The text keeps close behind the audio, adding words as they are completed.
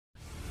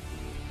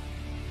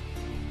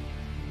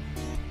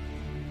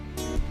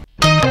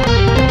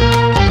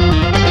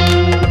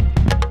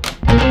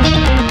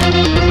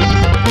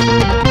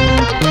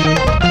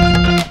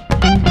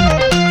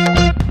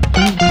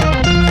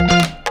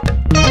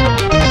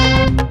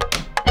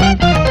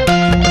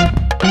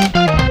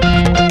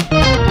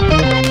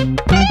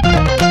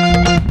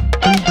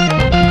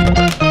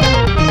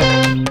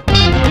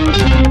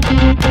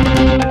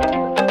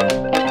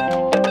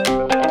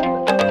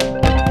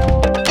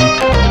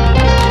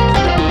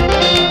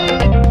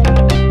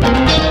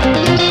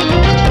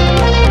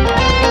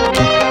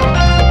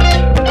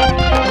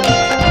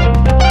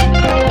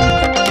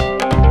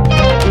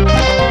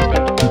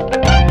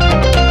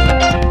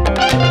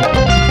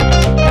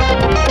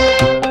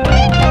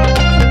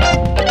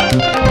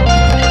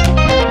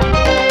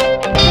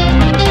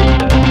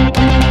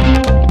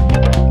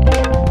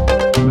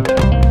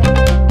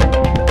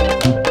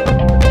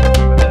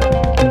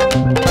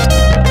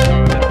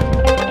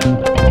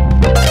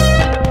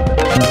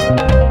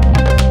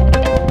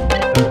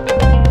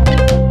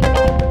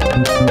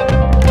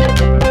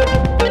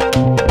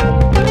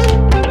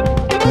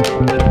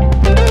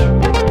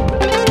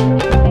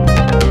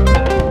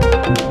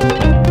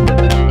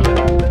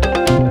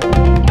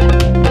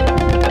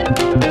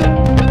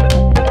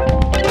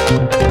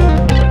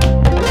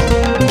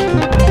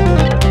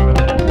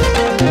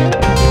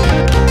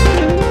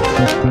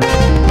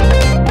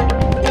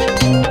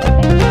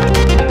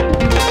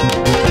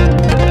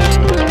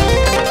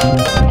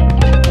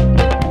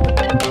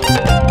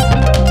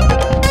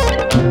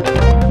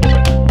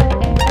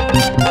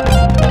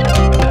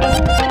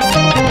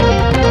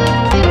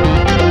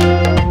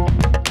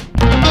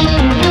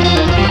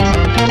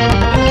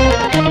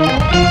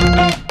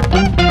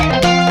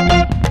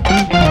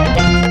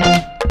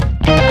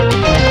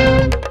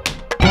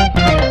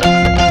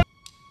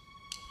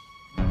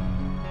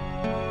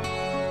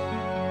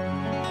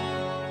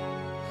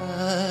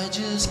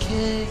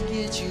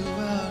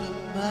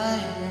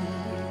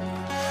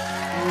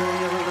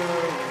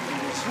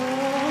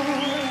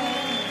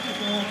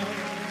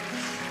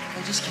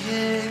just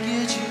can't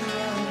get you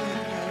out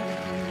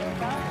of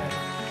my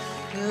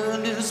head.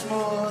 And it's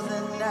more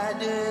than I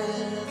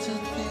dare to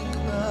think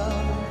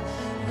about.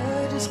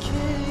 I just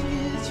can't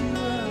get you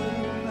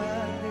out of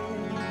my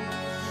head.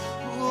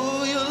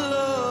 Oh, your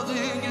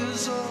loving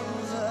is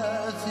all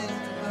I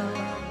think about.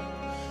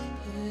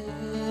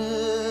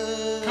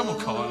 Yeah. Come on,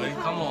 Kylie,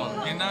 come on.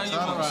 You know you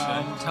want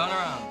to. Turn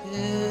around.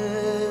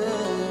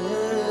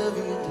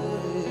 Every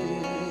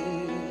day,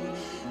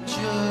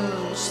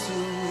 just to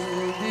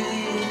be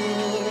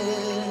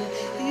there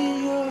in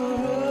your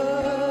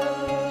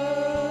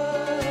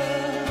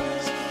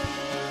arms.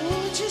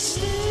 Won't you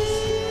stay?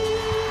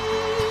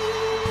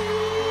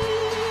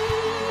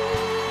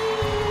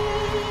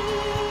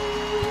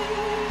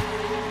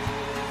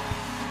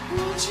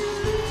 Won't you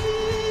leave?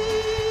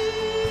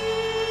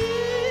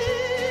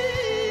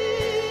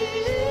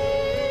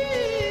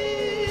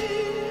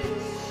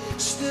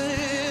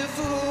 Stay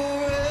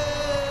forever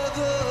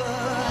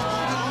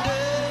and ever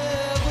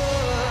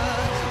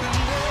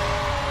and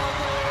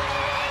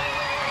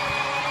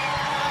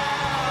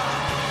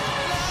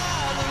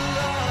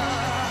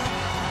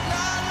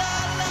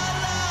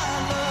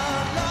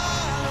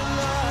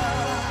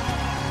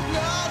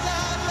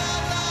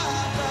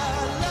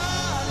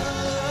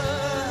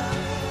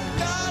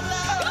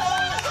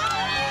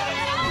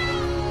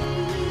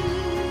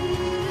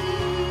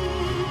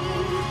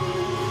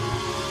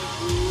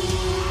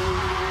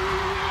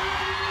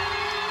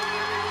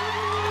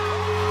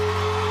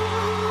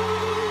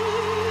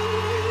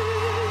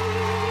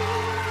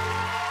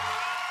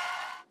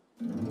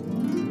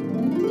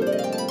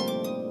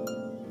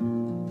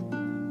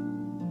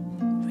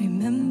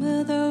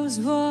Remember those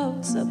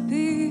walls up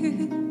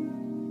here?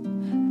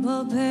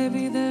 Well,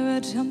 baby, they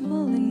were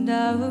tumbling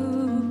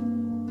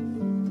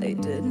down. They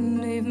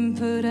didn't even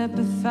put up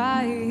a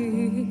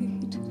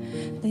fight.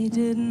 They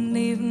didn't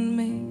even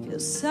make a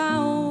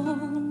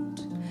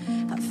sound.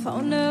 I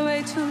found a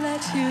way to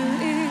let you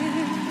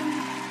in,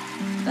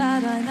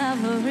 but I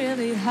never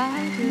really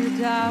had a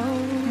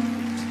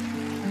doubt.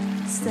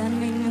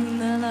 Standing in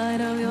the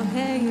light of your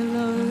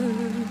halo,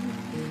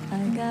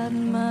 I got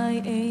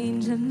my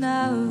angel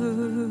now.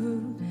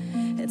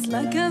 It's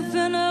like I've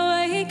been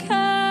awakened.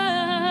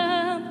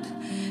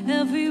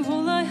 Every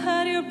rule I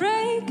had you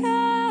breaking.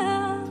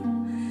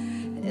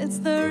 It's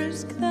the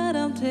risk that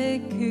I'm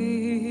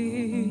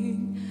taking.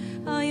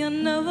 I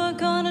am never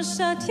gonna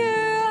shut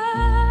you